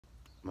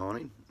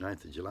Morning,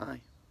 9th of July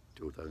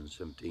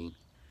 2017.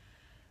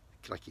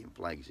 Cracking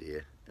flags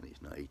here, and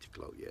it's not 8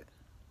 o'clock yet.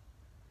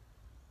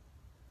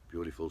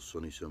 Beautiful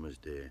sunny summer's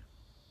day.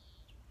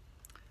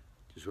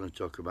 Just want to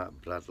talk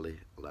about Bradley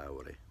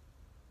Lowery,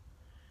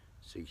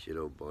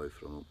 6-year-old boy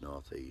from up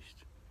north east,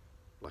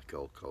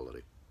 Blackall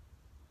Colliery,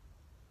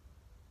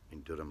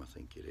 in Durham I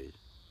think it is,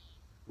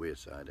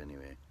 Wearside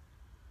anyway.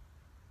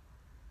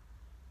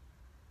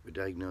 We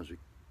diagnosed with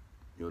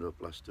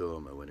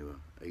neuroblastoma when he was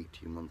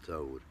 18 months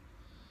old.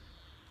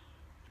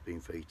 He's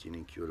been fighting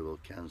incurable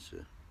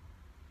cancer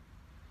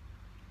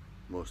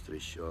most of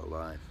his short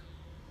life.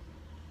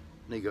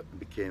 And he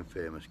became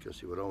famous because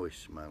he was always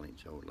smiling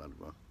to old lad.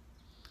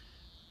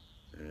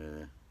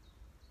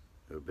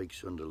 A big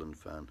Sunderland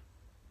fan.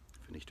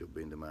 Finished up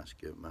being the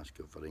mascot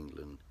for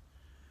England.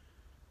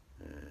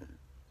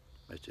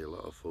 Met a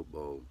lot of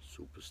football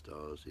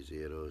superstars. His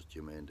heroes,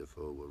 Jermaine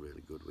Defoe, were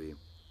really good with him.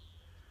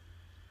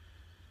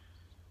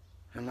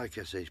 And like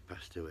I say, he's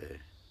passed away.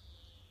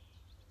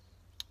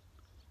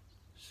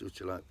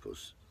 Such a like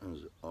puts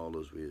all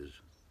us with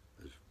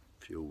as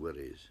few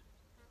worries.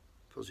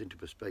 Puts into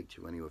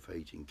perspective when he was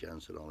fighting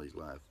cancer all his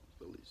life.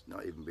 Well, he's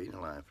not even been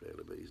alive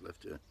really, but he's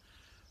left a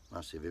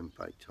massive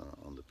impact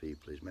on the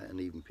people he's met,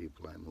 and even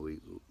people like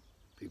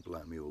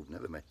me who've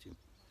never met him.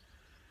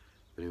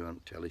 But he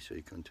won't tell you, so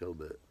you can tell,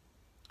 but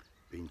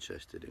be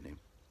interested in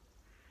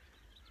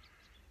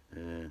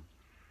him.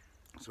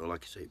 So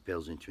like I say, it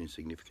pales into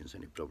insignificance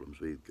any problems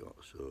we've got,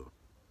 so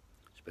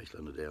especially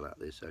on a day like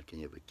this, how can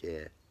you ever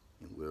care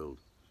in the world?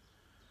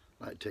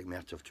 I'd like to take my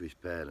hat off to his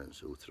parents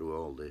who through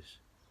all this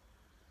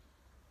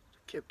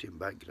kept him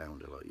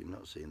background a lot. You've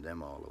not seen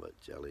them all over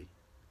telly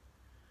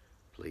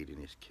pleading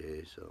his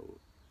case or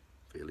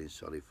feeling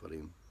sorry for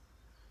him.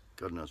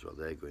 God knows what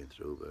they're going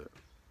through, but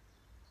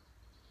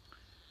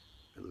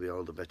it'll be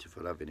all the better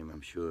for having him, I'm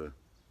sure.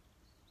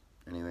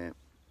 Anyway,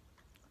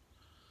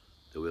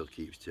 the wheel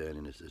keeps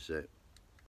turning, as they say.